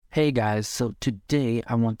Hey guys, so today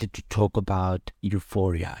I wanted to talk about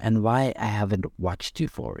Euphoria and why I haven't watched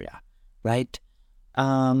Euphoria, right?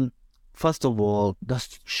 Um, First of all, the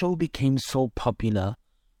show became so popular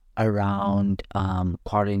around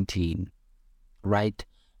quarantine, right?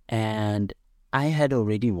 And I had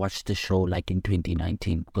already watched the show like in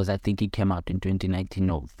 2019 because I think it came out in 2019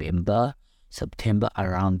 November, September,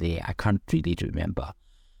 around there. I can't really remember.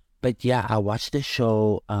 But yeah, I watched the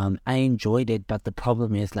show. I enjoyed it, but the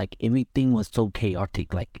problem is like everything was so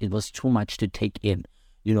chaotic. Like it was too much to take in.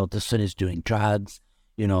 This one is doing drugs.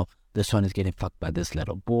 You know, this one is getting fucked by this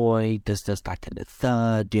little boy. This, that, and the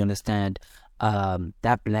third. Do you understand?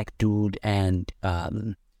 That black dude and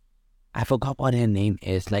I forgot what her name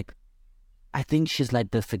is. Like I think she's like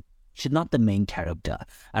she's not the main character.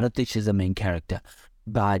 I don't think she's the main character,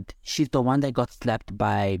 but she's the one that got slapped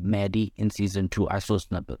by Maddie in season 2. I saw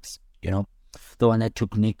snippets, the one that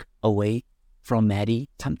took Nick away from Maddie,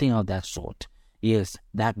 something of that sort. Yes,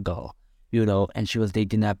 that girl, and she was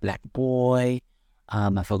dating that black boy.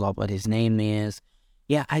 I forgot what his name is.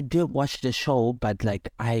 Yeah, I did watch the show, but like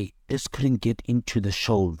I just couldn't get into the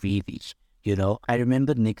show really. I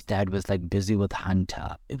remember Nick's dad was like busy with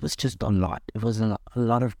Hunter. It was just a lot. It was a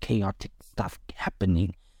lot of chaotic stuff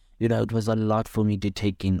happening. It was a lot for me to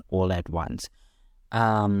take in all at once.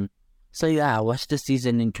 Um, so yeah, I watched the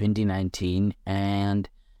season in 2019 and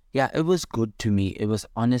yeah, it was good to me. It was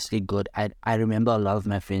honestly good. I remember a lot of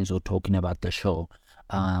my friends were talking about the show.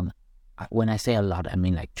 When I say a lot, I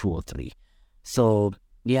mean like two or three. So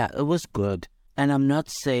yeah, it was good. And I'm not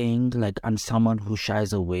saying like I'm someone who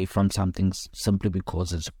shies away from something simply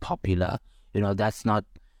because it's popular. That's not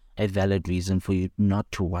a valid reason for you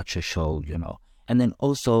not to watch a show. And then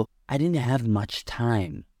also, I didn't have much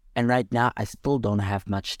time. And right now, I still don't have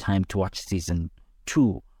much time to watch season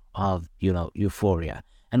 2 of, Euphoria.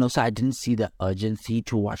 And also, I didn't see the urgency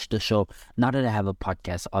to watch the show. Now that I have a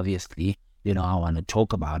podcast, obviously, I want to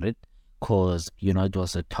talk about it because, it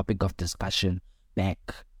was a topic of discussion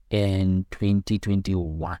back in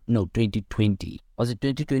 2021. No, 2020. Was it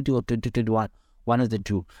 2020 or 2021? One of the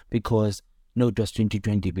two. Because, no, it was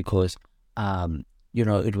 2020 because,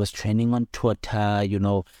 it was trending on Twitter,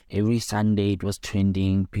 every Sunday it was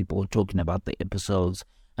trending. People were talking about the episodes.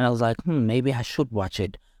 And I was like, maybe I should watch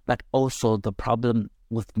it. But also the problem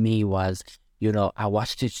with me was, I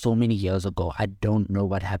watched it so many years ago. I don't know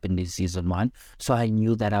what happened in season 1. So I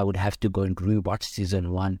knew that I would have to go and rewatch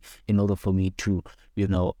season 1 in order for me to,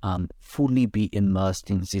 fully be immersed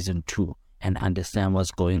in season 2 and understand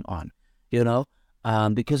what's going on,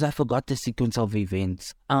 because I forgot the sequence of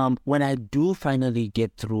events. When I do finally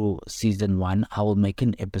get through season 1, I will make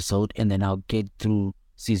an episode and then I'll get through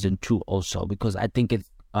season 2 also because I think it's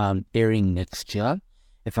airing next year.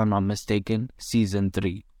 If I'm not mistaken, season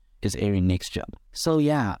 3 is airing next year. So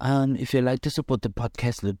yeah, if you'd like to support the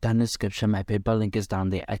podcast, look down in the description. My PayPal link is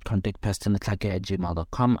down there at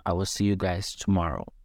contactpastornatlake@gmail.com. I will see you guys tomorrow.